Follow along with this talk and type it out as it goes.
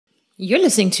You're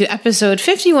listening to episode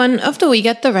 51 of the We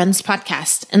Get the Runs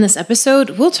podcast. In this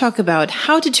episode, we'll talk about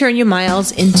how to turn your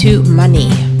miles into money.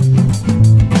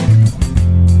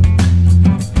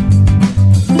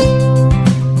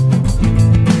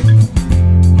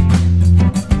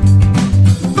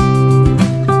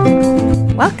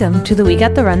 Welcome to the We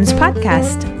Get the Runs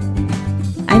podcast.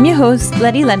 I'm your host,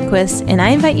 Letty Lundquist, and I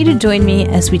invite you to join me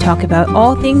as we talk about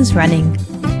all things running.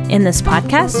 In this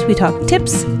podcast, we talk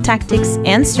tips, tactics,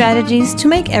 and strategies to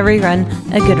make every run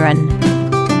a good run.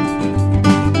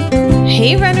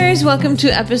 Hey runners, welcome to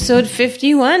episode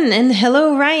 51, and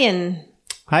hello Ryan.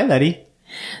 Hi Letty.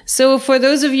 So for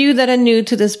those of you that are new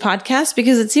to this podcast,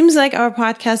 because it seems like our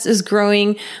podcast is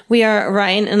growing, we are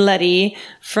Ryan and Letty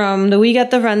from the We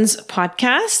Get the Runs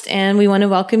podcast, and we want to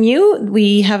welcome you.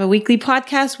 We have a weekly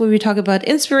podcast where we talk about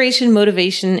inspiration,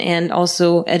 motivation, and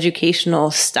also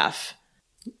educational stuff.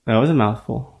 That was a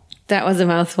mouthful. That was a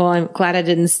mouthful. I'm glad I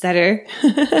didn't stutter.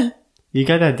 You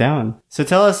got that down. So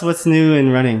tell us what's new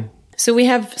in running. So we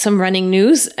have some running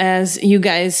news. As you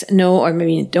guys know, or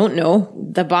maybe you don't know,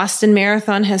 the Boston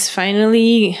Marathon has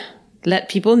finally let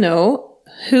people know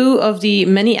who of the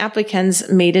many applicants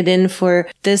made it in for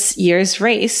this year's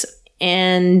race.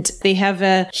 And they have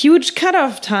a huge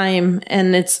cutoff time,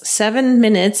 and it's 7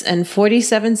 minutes and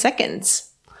 47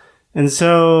 seconds. And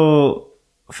so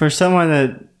for someone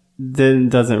that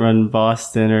doesn't run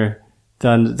Boston or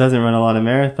doesn't run a lot of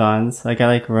marathons, like I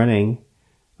like running,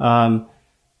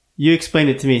 you explained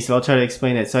it to me, so I'll try to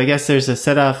explain it. So I guess there's a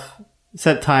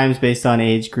set times based on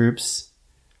age groups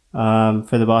for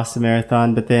the Boston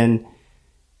Marathon, but then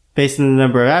based on the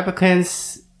number of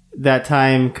applicants, that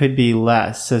time could be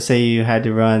less. So say you had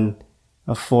to run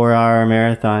a 4-hour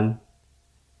marathon,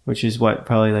 which is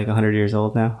probably like 100 years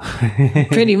old now.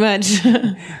 Pretty much.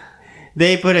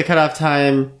 They put a cutoff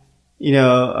time,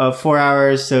 of 4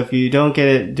 hours. So if you don't get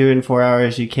it doing 4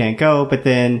 hours, you can't go. But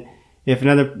then if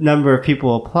another number of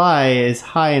people apply is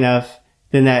high enough,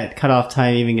 then that cutoff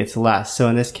time even gets less. So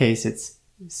in this case, it's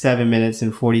 7 minutes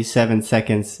and 47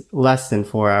 seconds less than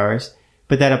 4 hours.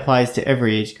 But that applies to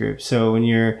every age group. So when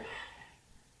you're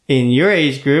in your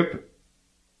age group,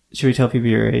 should we tell people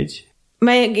your age?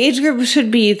 My age group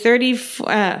should be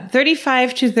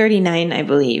 35 to 39, I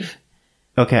believe.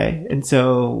 Okay. And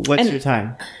so what's your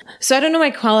time? So I don't know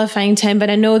my qualifying time, but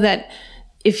I know that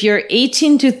if you're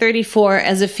 18 to 34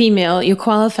 as a female, your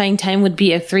qualifying time would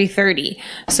be a 3:30.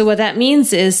 So what that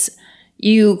means is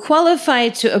you qualify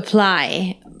to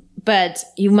apply, but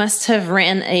you must have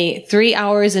ran a 3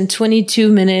 hours and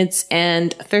 22 minutes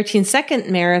and 13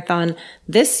 second marathon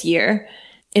this year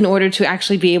in order to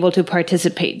actually be able to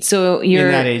participate. So you're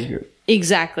in that age group.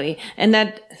 Exactly. And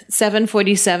that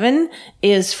 747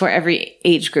 is for every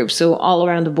age group. So all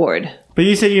around the board. But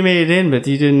you said you made it in, but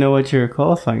you didn't know what your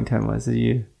qualifying time was, did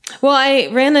you? Well, I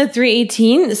ran a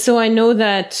 3:18. So I know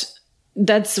that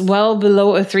that's well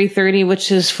below a 3:30,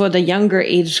 which is for the younger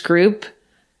age group,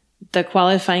 the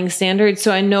qualifying standard.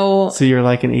 So I know. So you're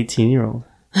like an 18-year-old.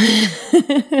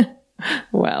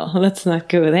 Well, let's not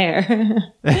go there.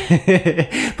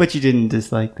 But you didn't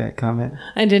dislike that comment.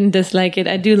 I didn't dislike it.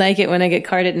 I do like it when I get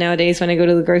carded nowadays when I go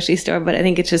to the grocery store, but I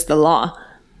think it's just the law.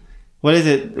 What is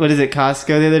it? Costco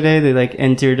the other day? They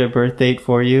entered a birth date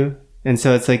for you. And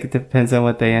so it's it depends on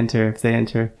what they enter. If they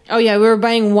enter. Oh yeah, we were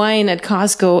buying wine at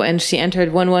Costco and she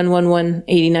entered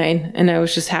 111189 and I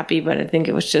was just happy, but I think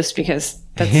it was just because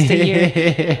that's the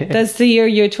year. That's the year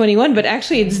you're 21, but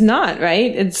actually it's not,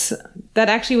 right? That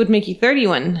actually would make you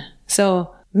 31.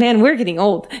 So, man, we're getting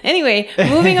old. Anyway,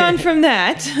 moving on from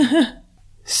that.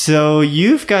 So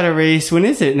you've got a race. When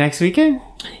is it? Next weekend?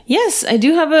 Yes, I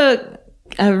do have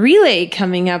a relay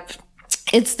coming up.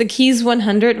 It's the Keys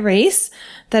 100 race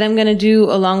that I'm going to do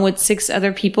along with 6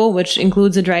 other people, which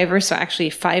includes a driver. So actually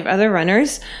 5 other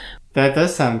runners. That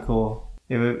does sound cool.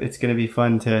 It's going to be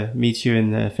fun to meet you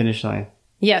in the finish line.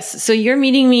 Yes. So you're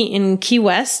meeting me in Key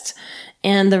West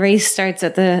and the race starts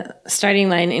at the starting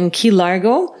line in Key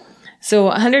Largo. So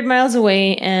 100 miles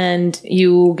away, and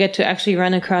you get to actually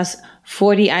run across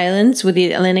 40 islands with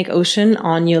the Atlantic Ocean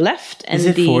on your left. And is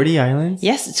it 40 islands?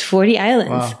 Yes, it's 40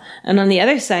 islands. Wow. And on the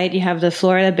other side, you have the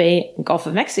Florida Bay, Gulf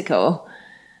of Mexico.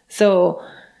 So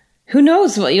who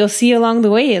knows what you'll see along the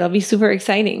way. It'll be super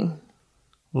exciting.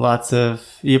 You'll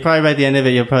probably by the end of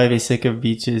it, you'll probably be sick of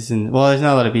beaches there's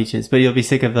not a lot of beaches, but you'll be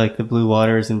sick of the blue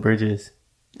waters and bridges.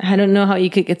 I don't know how you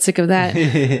could get sick of that.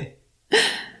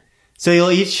 So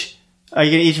are you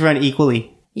going to each run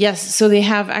equally? Yes. So they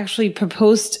have actually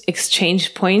proposed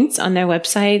exchange points on their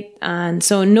website. And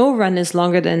so no run is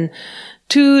longer than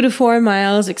 2 to 4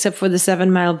 miles, except for the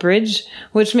 7 mile bridge,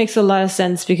 which makes a lot of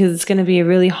sense because it's going to be a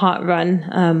really hot run,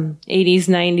 80s,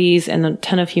 90s, and a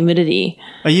ton of humidity.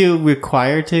 Are you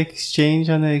required to exchange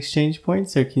on the exchange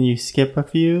points, or can you skip a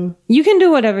few? You can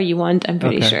do whatever you want, I'm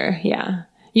pretty sure. Yeah.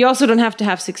 You also don't have to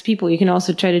have 6 people. You can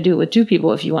also try to do it with 2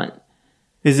 people if you want.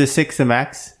 Is it 6 the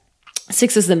max?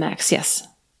 6 is the max, yes.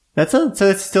 So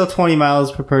it's still 20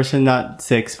 miles per person, not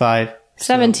 6, 5.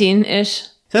 17-ish.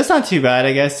 So that's not too bad,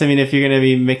 I guess. I mean, if you're going to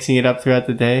be mixing it up throughout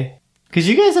the day. Because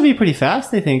you guys will be pretty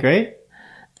fast, I think, right?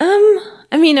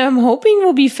 I mean, I'm hoping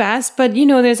we'll be fast, but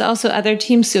there's also other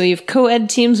teams. So you have co-ed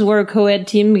teams. We're a co-ed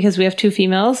team because we have 2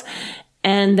 females.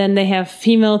 And then they have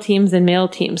female teams and male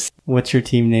teams. What's your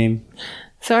team name?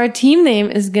 So our team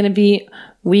name is going to be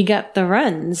We Got the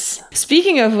Runs.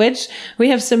 Speaking of which, we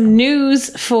have some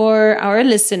news for our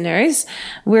listeners.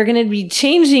 We're going to be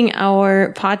changing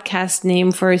our podcast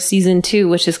name for season 2,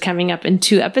 which is coming up in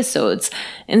 2 episodes.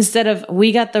 Instead of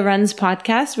We Got the Runs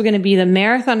podcast, we're going to be the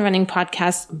Marathon Running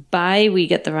Podcast by We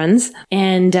Get the Runs.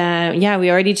 And we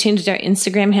already changed our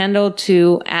Instagram handle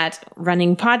to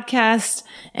 @runningpodcast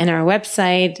and our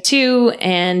website too.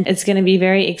 And it's going to be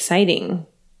very exciting.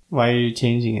 Why are you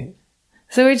changing it?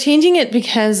 So we're changing it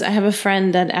because I have a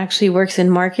friend that actually works in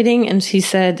marketing, and she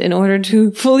said in order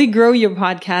to fully grow your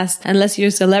podcast, unless you're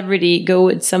a celebrity, go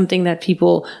with something that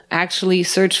people actually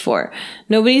search for.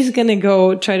 Nobody's going to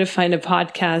go try to find a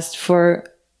podcast for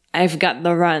I've Got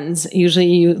the Runs. Usually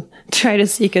you try to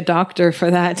seek a doctor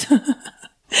for that.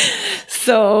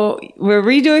 So we're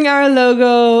redoing our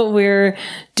logo. We're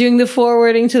doing the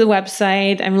forwarding to the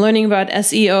website. I'm learning about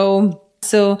SEO.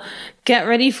 So get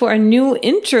ready for a new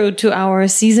intro to our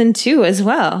season 2 as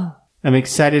well. I'm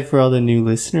excited for all the new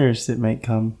listeners that might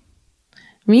come.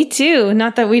 Me too.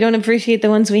 Not that we don't appreciate the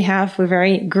ones we have. We're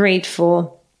very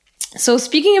grateful. So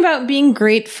speaking about being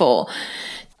grateful.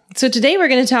 So today we're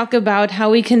going to talk about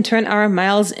how we can turn our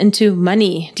miles into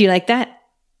money. Do you like that?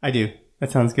 I do.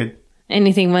 That sounds good.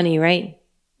 Anything money, right?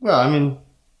 Well, I mean,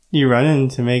 you running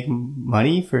to make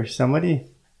money for somebody.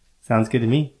 Sounds good to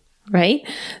me. Right?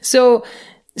 So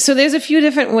there's a few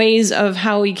different ways of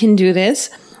how we can do this.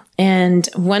 And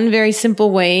one very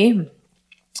simple way,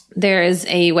 there is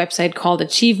a website called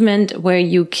Achievement where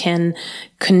you can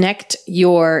connect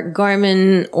your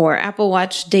Garmin or Apple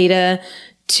Watch data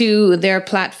to their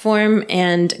platform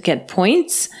and get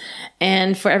points.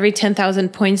 And for every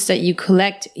 10,000 points that you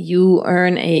collect, you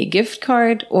earn a gift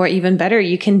card, or even better,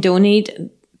 you can donate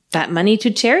that money to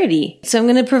charity. So I'm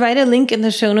going to provide a link in the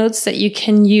show notes that you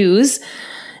can use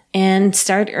and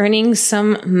start earning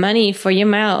some money for your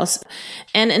miles.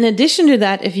 And in addition to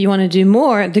that, if you want to do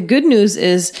more, the good news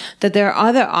is that there are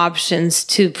other options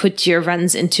to put your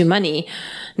runs into money,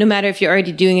 no matter if you're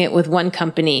already doing it with one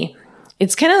company.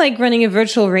 It's kind of like running a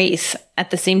virtual race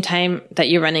at the same time that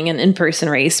you're running an in-person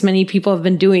race. Many people have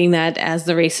been doing that as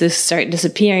the races start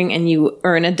disappearing and you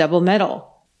earn a double medal.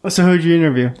 So who'd you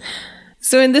interview?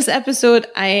 So in this episode,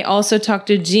 I also talked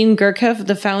to Jean Gurkov,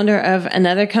 the founder of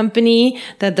another company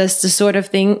that does the sort of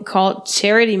thing called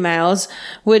Charity Miles,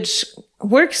 which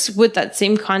works with that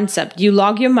same concept. You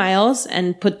log your miles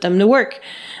and put them to work.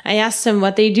 I asked him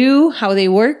what they do, how they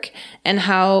work, and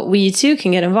how we too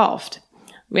can get involved.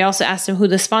 We also asked him who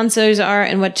the sponsors are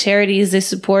and what charities they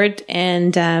support,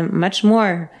 and much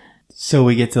more. So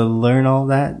we get to learn all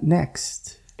that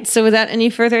next. So without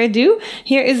any further ado,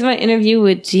 here is my interview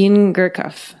with Jean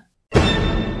Gurkov.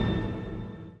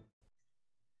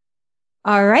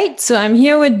 All right, so I'm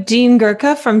here with Jean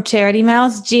Gurkov from Charity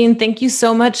Miles. Jean, thank you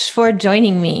so much for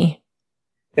joining me.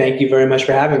 Thank you very much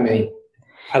for having me.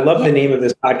 I love the name of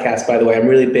this podcast, by the way. I'm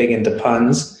really big into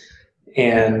puns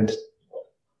and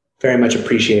very much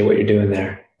appreciate what you're doing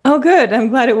there. Oh, good. I'm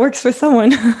glad it works for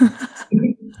someone.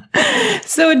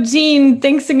 So, Jean,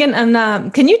 thanks again.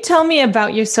 And can you tell me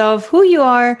about yourself, who you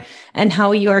are, and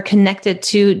how you are connected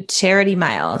to Charity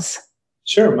Miles?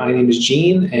 Sure. My name is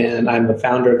Jean, and I'm the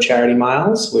founder of Charity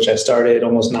Miles, which I started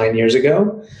almost 9 years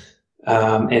ago.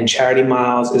 And Charity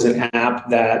Miles is an app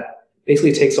that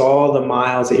basically takes all the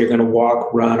miles that you're going to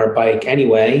walk, run, or bike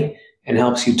anyway, and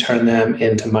helps you turn them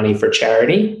into money for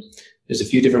charity. There's a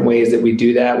few different ways that we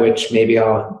do that, which maybe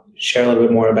I'll share a little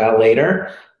bit more about later.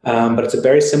 But it's a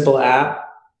very simple app.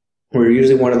 We're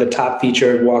usually one of the top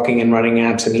featured walking and running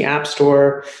apps in the App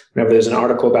Store. Whenever there's an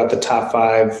article about the top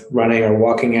 5 running or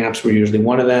walking apps, we're usually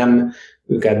one of them.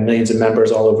 We've got millions of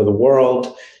members all over the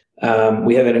world.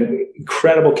 We have an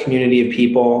incredible community of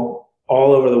people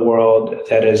all over the world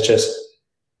that is just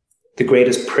the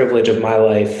greatest privilege of my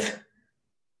life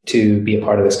to be a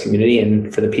part of this community.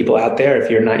 And for the people out there,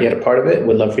 if you're not yet a part of it,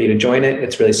 would love for you to join it.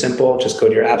 It's really simple. Just go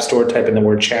to your app store, type in the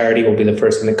word charity, will be the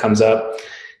first thing that comes up.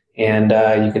 And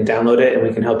you can download it, and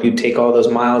we can help you take all those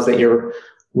miles that you're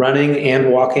running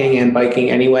and walking and biking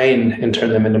anyway and turn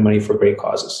them into money for great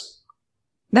causes.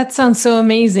 That sounds so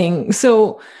amazing.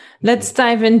 So let's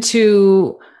dive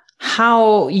into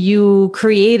how you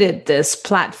created this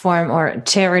platform or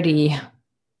charity.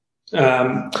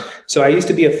 So I used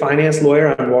to be a finance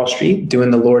lawyer on Wall Street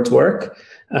doing the Lord's work.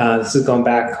 This is going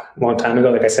back a long time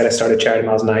ago. Like I said, I started Charity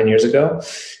Miles 9 years ago.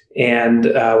 And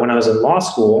when I was in law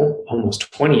school,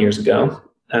 almost 20 years ago,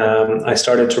 I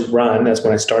started to run. That's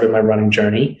when I started my running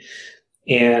journey.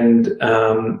 And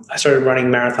I started running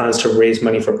marathons to raise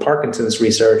money for Parkinson's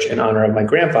research in honor of my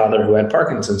grandfather who had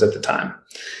Parkinson's at the time.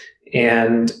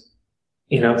 And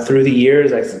through the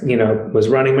years, I was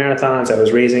running marathons. I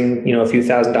was raising, a few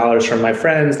 $1,000s from my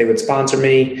friends. They would sponsor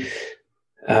me.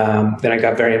 Then I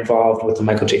got very involved with the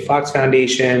Michael J. Fox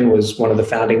Foundation, was one of the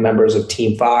founding members of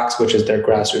Team Fox, which is their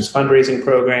grassroots fundraising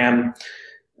program.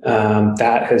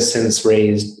 That has since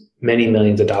raised many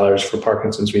millions of dollars for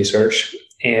Parkinson's research.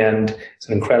 And it's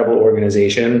an incredible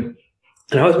organization.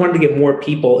 And I always wanted to get more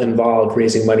people involved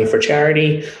raising money for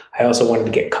charity. I also wanted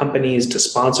to get companies to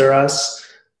sponsor us.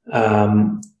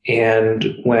 And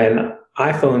when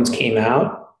iPhones came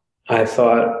out, I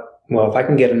thought, well, if I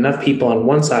can get enough people on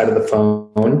one side of the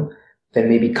phone, then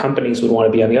maybe companies would want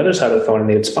to be on the other side of the phone and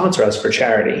they would sponsor us for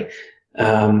charity.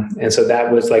 And so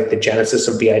that was like the genesis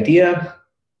of the idea.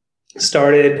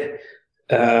 Started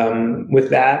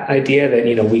with that idea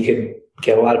that, we could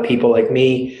get a lot of people like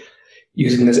me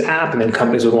using this app, and then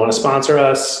companies would want to sponsor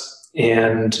us.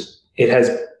 And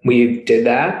we did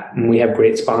that, and we have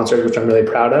great sponsors, which I'm really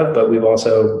proud of, but we've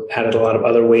also added a lot of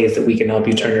other ways that we can help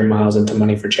you turn your miles into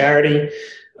money for charity.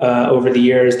 Over the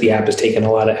years, the app has taken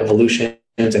a lot of evolutions,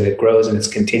 and it grows, and it's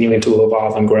continuing to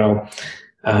evolve and grow.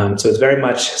 So it's very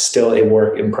much still a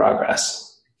work in progress.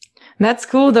 That's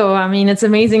cool, though. I mean, it's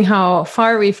amazing how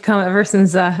far we've come ever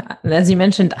since, as you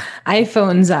mentioned,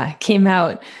 iPhones came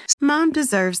out. Mom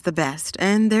deserves the best,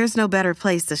 and there's no better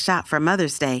place to shop for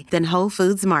Mother's Day than Whole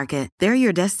Foods Market. They're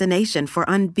your destination for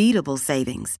unbeatable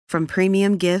savings, from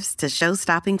premium gifts to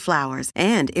show-stopping flowers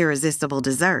and irresistible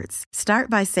desserts. Start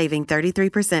by saving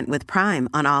 33% with Prime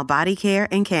on all body care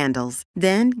and candles.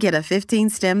 Then get a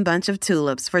 15-stem bunch of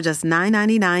tulips for just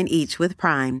 $9.99 each with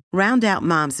Prime. Round out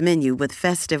Mom's menu with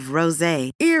festive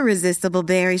rosé, irresistible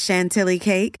berry chantilly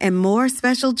cake, and more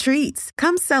special treats.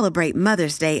 Come celebrate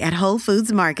Mother's Day at Whole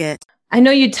Foods Market. I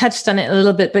know you touched on it a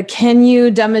little bit, but can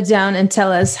you dumb it down and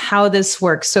tell us how this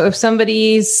works? So if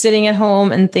somebody's sitting at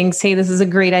home and thinks, hey, this is a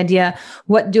great idea,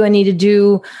 what do I need to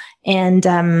do? And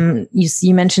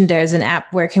you mentioned there's an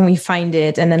app. Where can we find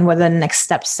it? And then what are the next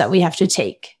steps that we have to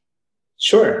take?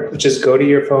 Sure. Just go to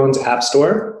your phone's app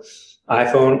store,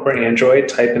 iPhone or Android,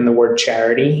 type in the word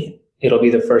charity. It'll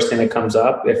be the first thing that comes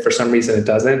up. If for some reason it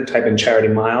doesn't, type in Charity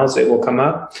Miles, it will come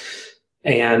up.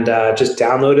 And just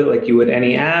download it like you would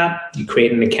any app. You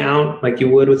create an account like you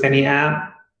would with any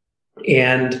app.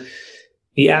 And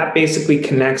the app basically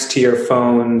connects to your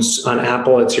phones. On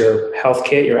Apple, it's your Health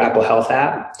Kit, your Apple Health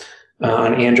app.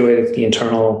 On Android, it's the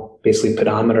internal, basically,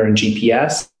 pedometer and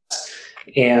GPS.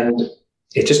 And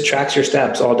it just tracks your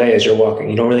steps all day as you're walking.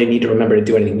 You don't really need to remember to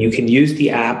do anything. You can use the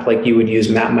app like you would use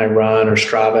Map My Run or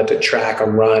Strava to track a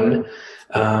run.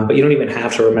 But you don't even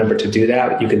have to remember to do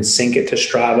that. You can sync it to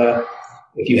Strava.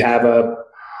 If you have a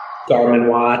Garmin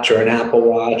watch or an Apple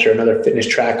Watch or another fitness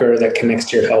tracker that connects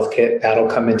to your Health Kit, that'll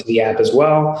come into the app as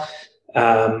well.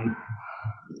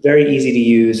 Very easy to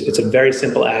use. It's a very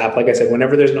simple app. Like I said,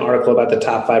 whenever there's an article about the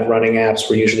top 5 running apps,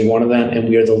 we're usually one of them, and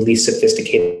we are the least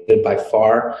sophisticated by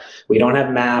far. We don't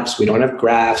have maps. We don't have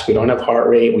graphs. We don't have heart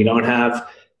rate. We don't have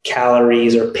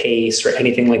calories or pace or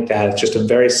anything like that. It's just a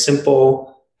very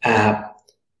simple app.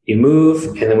 You move,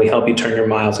 and then we help you turn your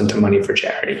miles into money for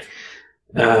charity.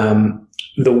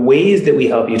 The ways that we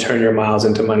help you turn your miles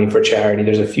into money for charity,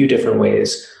 there's a few different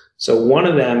ways. So one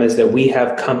of them is that we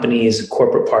have companies,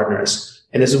 corporate partners,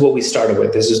 and this is what we started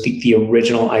with. This is the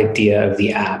original idea of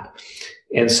the app.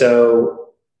 And so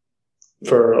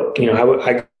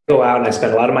I go out and I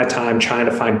spend a lot of my time trying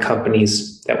to find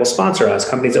companies that will sponsor us,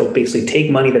 companies that will basically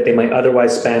take money that they might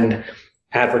otherwise spend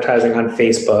advertising on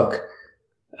Facebook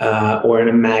or in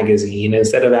a magazine,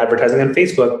 instead of advertising on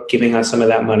Facebook, giving us some of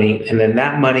that money. And then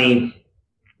that money,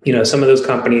 some of those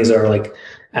companies are like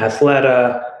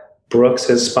Athleta, Brooks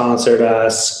has sponsored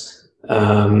us.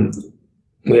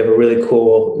 We have a really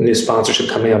cool new sponsorship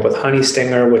coming up with Honey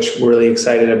Stinger, which we're really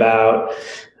excited about.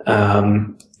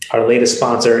 Our latest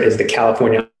sponsor is the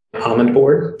California Almond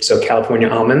Board. So California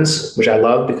almonds, which I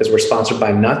love because we're sponsored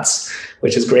by nuts,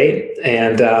 which is great.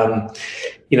 And,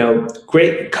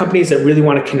 great companies that really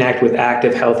want to connect with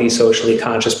active, healthy, socially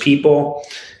conscious people.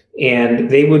 And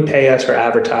they would pay us for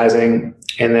advertising.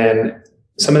 And then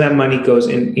some of that money goes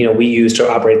in, we use to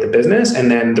operate the business. And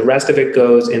then the rest of it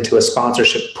goes into a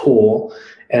sponsorship pool.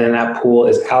 And then that pool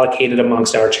is allocated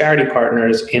amongst our charity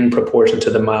partners in proportion to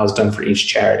the miles done for each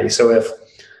charity. So if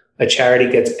a charity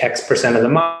gets X percent of the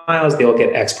miles, they'll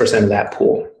get X percent of that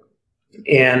pool.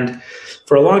 And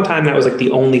for a long time, that was like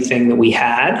the only thing that we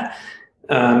had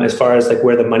as far as like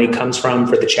where the money comes from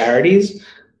for the charities.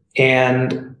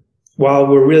 And while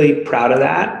we're really proud of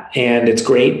that, and it's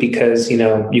great because, you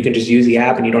can just use the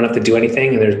app and you don't have to do anything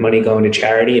and there's money going to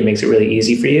charity, it makes it really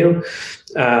easy for you.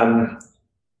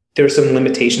 There's some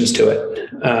limitations to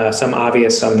it, some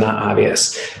obvious, some not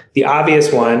obvious. The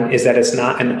obvious one is that it's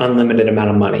not an unlimited amount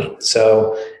of money.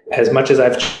 So as much as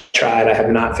I've tried, I have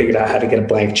not figured out how to get a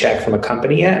blank check from a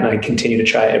company yet, and I continue to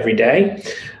try every day.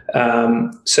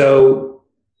 So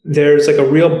there's like a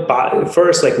real,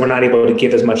 first, like we're not able to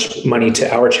give as much money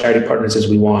to our charity partners as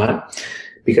we want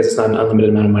because it's not an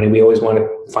unlimited amount of money. We always want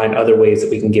to find other ways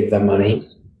that we can give them money.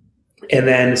 And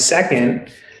then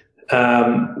second,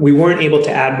 we weren't able to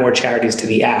add more charities to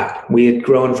the app. We had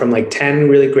grown from like 10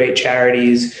 really great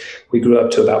charities. We grew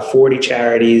up to about 40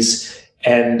 charities.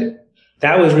 And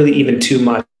that was really even too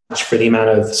much for the amount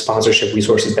of sponsorship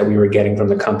resources that we were getting from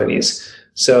the companies.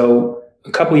 So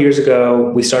a couple years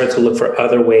ago, we started to look for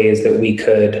other ways that we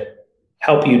could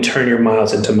help you turn your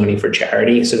miles into money for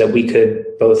charity so that we could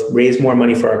both raise more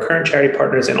money for our current charity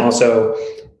partners and also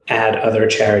add other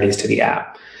charities to the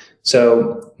app.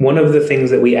 So one of the things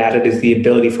that we added is the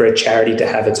ability for a charity to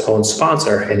have its own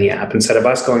sponsor in the app. Instead of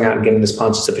us going out and getting the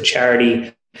sponsors of a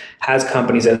charity, has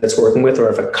companies that it's working with, or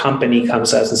if a company comes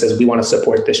to us and says, we want to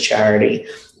support this charity,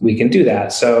 we can do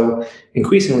that. So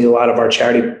increasingly, a lot of our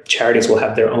charities will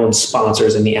have their own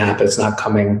sponsors in the app. It's not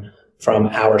coming from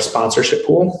our sponsorship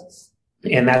pool.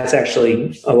 And that's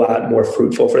actually a lot more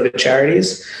fruitful for the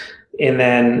charities. And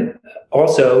then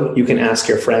also, you can ask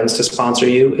your friends to sponsor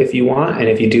you if you want. And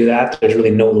if you do that, there's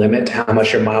really no limit to how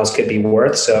much your miles could be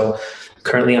worth. So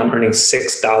currently, I'm earning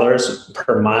 $6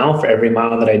 per mile for every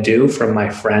mile that I do from my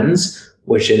friends,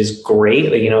 which is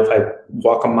great. Like, if I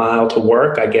walk a mile to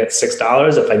work, I get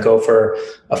 $6. If I go for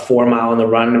a 4 mile in the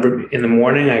run in the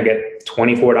morning, I get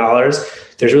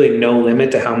 $24. There's really no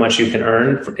limit to how much you can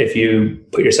earn if you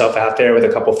put yourself out there with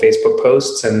a couple Facebook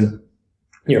posts and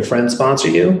your friends sponsor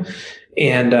you.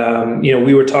 And,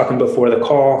 we were talking before the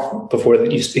call, before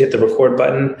you hit the record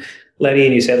button, Letty,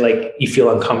 and you said like you feel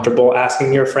uncomfortable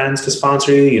asking your friends to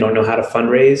sponsor you. You don't know how to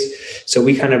fundraise. So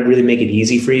we kind of really make it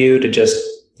easy for you to just,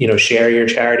 share your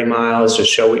charity miles,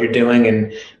 just show what you're doing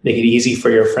and make it easy for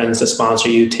your friends to sponsor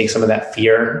you, take some of that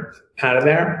fear out of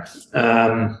there.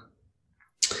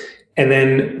 And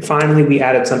then finally, we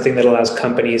added something that allows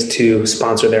companies to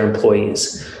sponsor their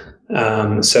employees.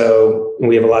 So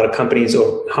we have a lot of companies,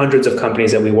 or hundreds of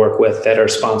companies that we work with that are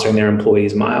sponsoring their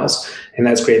employees' miles. And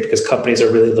that's great because companies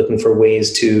are really looking for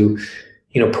ways to,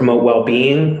 promote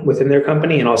well-being within their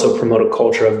company and also promote a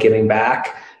culture of giving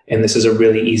back. And this is a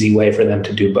really easy way for them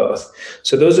to do both.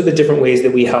 So those are the different ways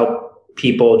that we help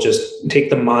people just take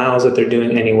the miles that they're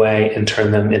doing anyway and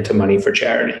turn them into money for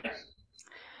charity.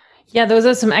 Yeah, those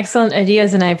are some excellent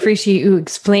ideas. And I appreciate you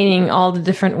explaining all the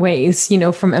different ways,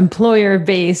 from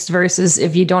employer-based versus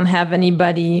if you don't have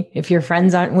anybody, if your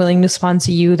friends aren't willing to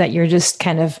sponsor you, that you're just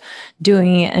kind of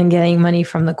doing it and getting money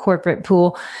from the corporate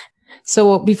pool.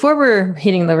 So before we're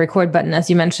hitting the record button, as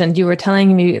you mentioned, you were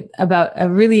telling me about a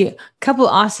really couple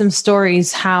awesome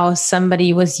stories, how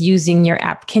somebody was using your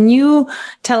app. Can you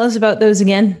tell us about those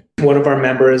again? One of our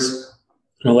members,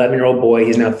 an 11-year-old boy,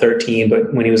 he's now 13,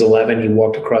 but when he was 11, he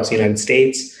walked across the United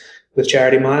States with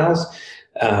Charity Miles,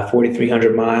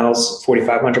 4,300 miles,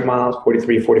 4,500 miles,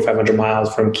 4,500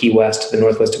 miles from Key West to the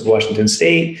northwest of Washington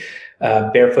State.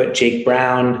 Barefoot Jake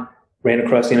Brown ran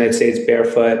across the United States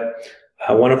barefoot.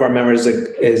 One of our members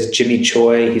is Jimmy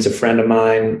Choi. He's a friend of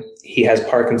mine. He has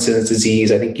Parkinson's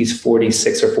disease. I think he's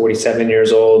 46 or 47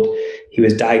 years old. He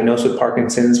was diagnosed with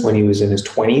Parkinson's when he was in his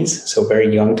 20s, so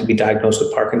very young to be diagnosed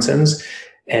with Parkinson's.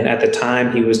 And at the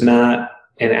time, he was not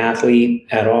an athlete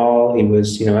at all. He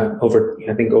was, over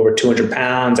 200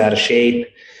 pounds, out of shape.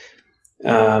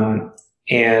 And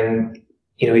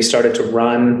he started to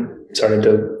run,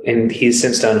 and he's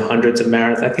since done hundreds of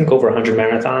marathons, I think over 100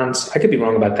 marathons. I could be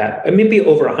wrong about that. Maybe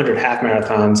over 100 half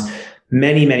marathons,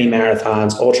 many, many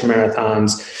marathons, ultra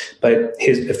marathons. But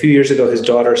a few years ago, his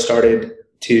daughter started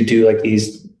to do like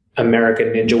these American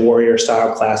Ninja Warrior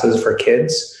style classes for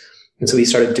kids. And so he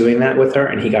started doing that with her,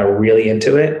 and he got really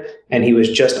into it. And he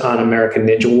was just on American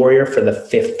Ninja Warrior for the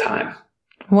 5th time.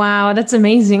 Wow, that's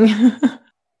amazing.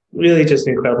 Really just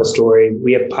an incredible story.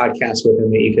 We have podcasts with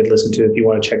him that you could listen to if you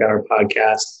want to check out our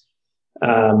podcast.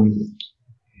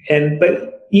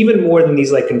 But even more than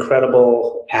these like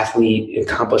incredible athlete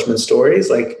accomplishment stories,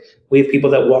 like we have people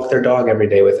that walk their dog every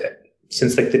day with it.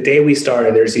 Since like the day we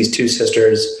started, there's these 2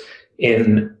 sisters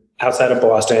outside of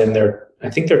Boston. I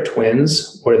think they're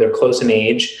twins, or they're close in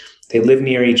age. They live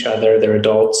near each other. They're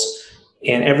adults.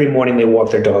 And every morning they walk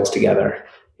their dogs together.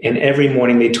 And every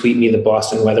morning they tweet me the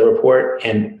Boston weather report.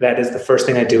 And that is the first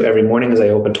thing I do every morning, is I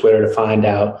open Twitter to find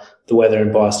out the weather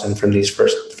in Boston from these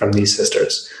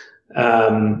sisters.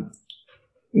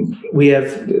 We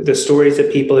have the stories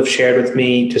that people have shared with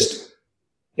me.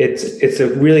 It's a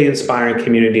really inspiring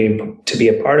community to be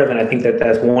a part of. And I think that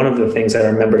that's one of the things that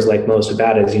our members like most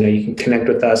about it is, you can connect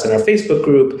with us in our Facebook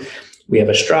group. We have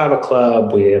a Strava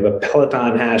club. We have a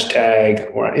Peloton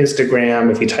hashtag, or on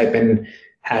Instagram. If you type in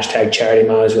hashtag Charity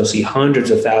Miles, you'll see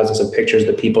hundreds of thousands of pictures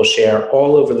that people share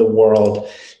all over the world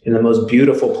in the most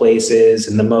beautiful places,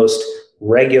 in the most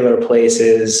regular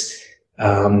places,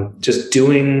 just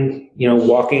doing,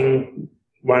 walking,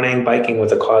 running, biking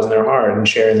with a cause in their heart and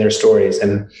sharing their stories.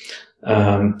 And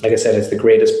like I said, it's the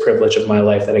greatest privilege of my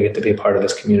life that I get to be a part of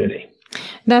this community.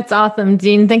 That's awesome,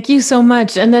 Dean. Thank you so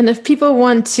much. And then if people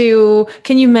want to,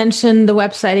 can you mention the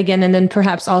website again, and then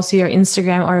perhaps also your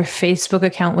Instagram or Facebook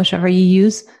account, whichever you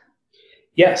use?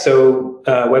 Yeah. So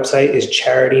website is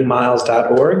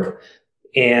charitymiles.org.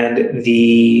 And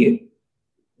the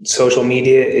social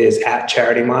media is at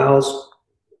Charity Miles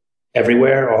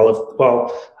everywhere.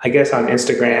 I guess on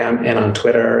Instagram and on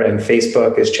Twitter and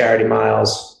Facebook is Charity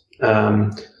Miles.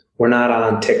 We're not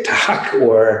on TikTok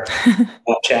or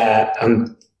Snapchat.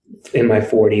 I'm in my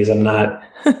 40s. I'm not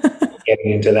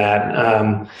getting into that.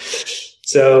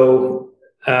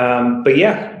 But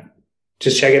yeah,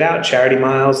 just check it out. Charity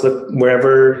Miles, look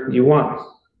wherever you want.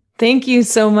 Thank you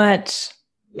so much.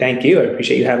 Thank you. I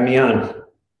appreciate you having me on.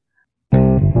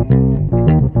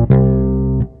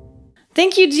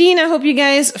 Thank you, Dean. I hope you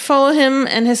guys follow him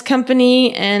and his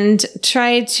company and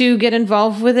try to get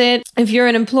involved with it. If you're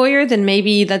an employer, then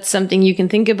maybe that's something you can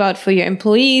think about for your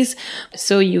employees,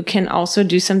 so you can also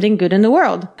do something good in the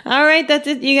world. All right, that's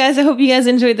it, you guys. I hope you guys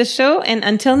enjoyed the show. And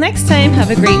until next time, have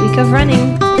a great week of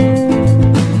running.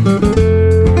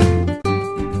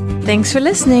 Thanks for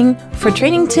listening. For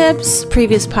training tips,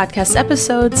 previous podcast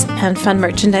episodes, and fun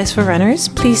merchandise for runners,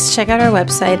 please check out our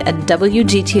website at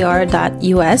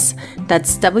wgtr.us.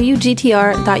 That's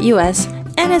wgtr.us.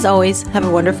 And as always, have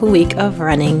a wonderful week of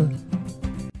running.